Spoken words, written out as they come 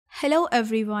Hello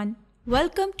everyone,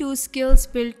 welcome to Skills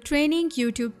Build Training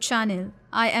YouTube channel.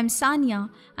 I am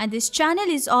Sanya and this channel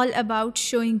is all about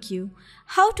showing you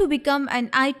how to become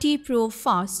an IT pro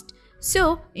fast.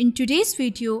 So in today's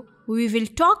video, we will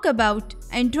talk about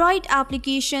Android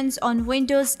applications on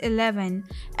Windows 11,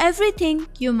 everything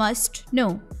you must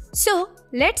know. So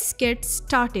let's get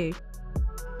started.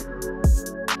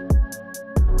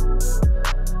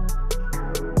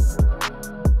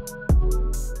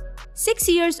 6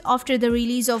 years after the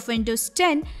release of Windows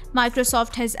 10,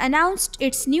 Microsoft has announced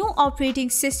its new operating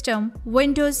system,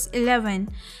 Windows 11.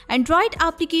 Android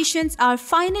applications are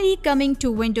finally coming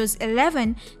to Windows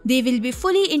 11. They will be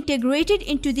fully integrated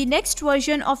into the next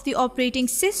version of the operating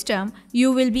system.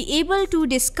 You will be able to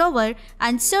discover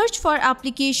and search for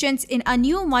applications in a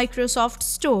new Microsoft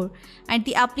Store, and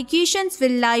the applications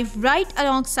will live right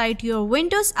alongside your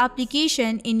Windows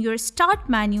application in your Start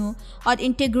menu or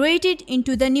integrated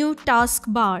into the new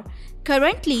taskbar.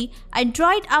 Currently,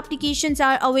 Android applications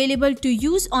are available to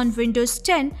use on Windows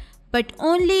 10, but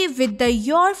only with the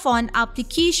Your Phone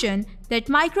application that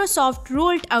Microsoft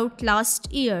rolled out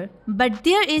last year. But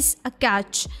there is a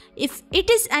catch. If it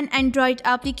is an Android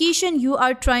application you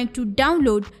are trying to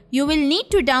download, you will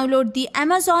need to download the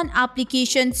Amazon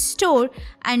application store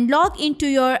and log into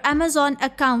your Amazon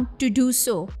account to do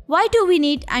so. Why do we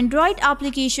need Android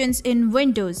applications in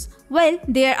Windows? Well,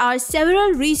 there are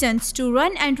several reasons to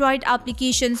run Android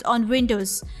applications on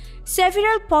Windows.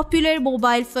 Several popular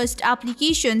mobile-first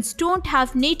applications don't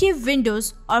have native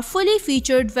Windows or fully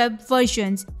featured web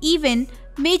versions. Even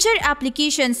major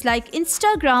applications like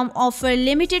Instagram offer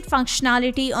limited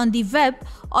functionality on the web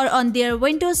or on their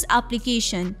Windows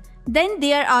application. Then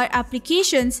there are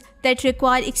applications that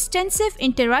require extensive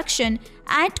interaction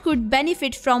and could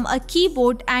benefit from a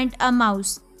keyboard and a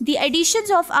mouse. The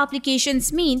additions of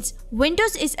applications means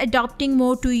Windows is adapting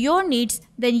more to your needs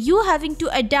than you having to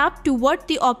adapt to what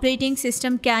the operating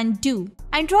system can do.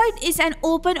 Android is an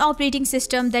open operating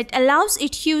system that allows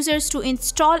its users to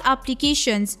install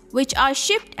applications which are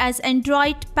shipped as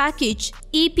Android package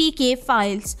APK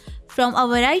files from a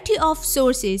variety of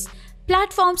sources.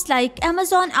 Platforms like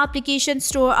Amazon Application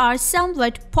Store are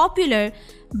somewhat popular,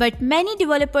 but many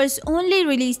developers only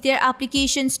release their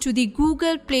applications to the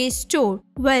Google Play Store.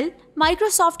 Well,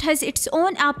 Microsoft has its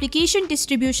own application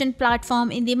distribution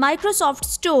platform in the Microsoft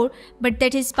Store, but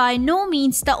that is by no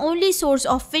means the only source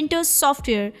of Windows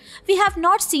software. We have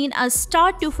not seen a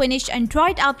start-to-finish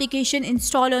Android application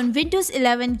installed on Windows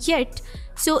 11 yet,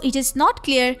 so it is not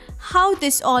clear how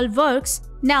this all works.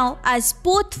 Now, as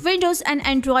both Windows and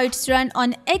Androids run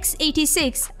on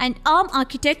x86 and ARM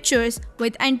architectures,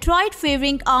 with Android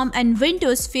favoring ARM and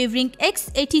Windows favoring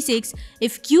x86,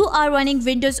 if you are running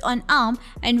Windows on ARM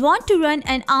and want to run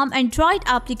an ARM Android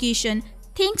application,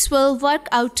 things will work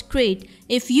out great.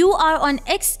 If you are on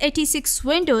x86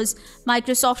 Windows,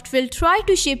 Microsoft will try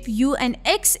to ship you an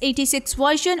x86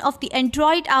 version of the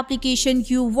Android application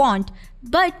you want.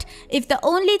 But if the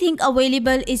only thing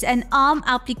available is an ARM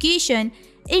application,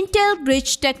 Intel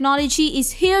Bridge technology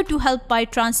is here to help by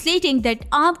translating that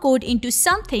ARM code into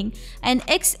something an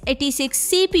x86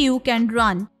 CPU can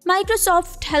run.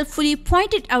 Microsoft helpfully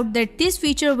pointed out that this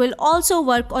feature will also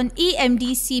work on AMD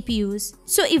CPUs.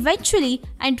 So eventually,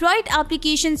 Android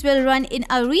applications will run in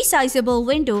a resizable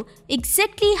window,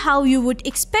 exactly how you would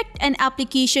expect an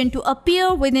application to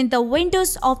appear within the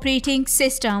Windows operating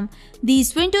system.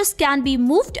 These windows can be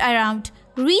moved around,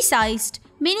 resized,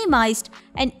 minimized,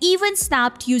 and even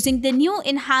snapped using the new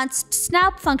enhanced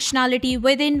snap functionality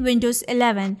within Windows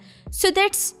 11. So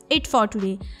that's it for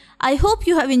today. I hope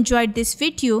you have enjoyed this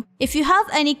video. If you have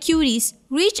any queries,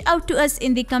 reach out to us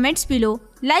in the comments below.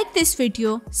 Like this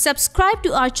video, subscribe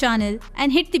to our channel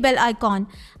and hit the bell icon.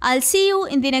 I'll see you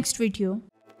in the next video.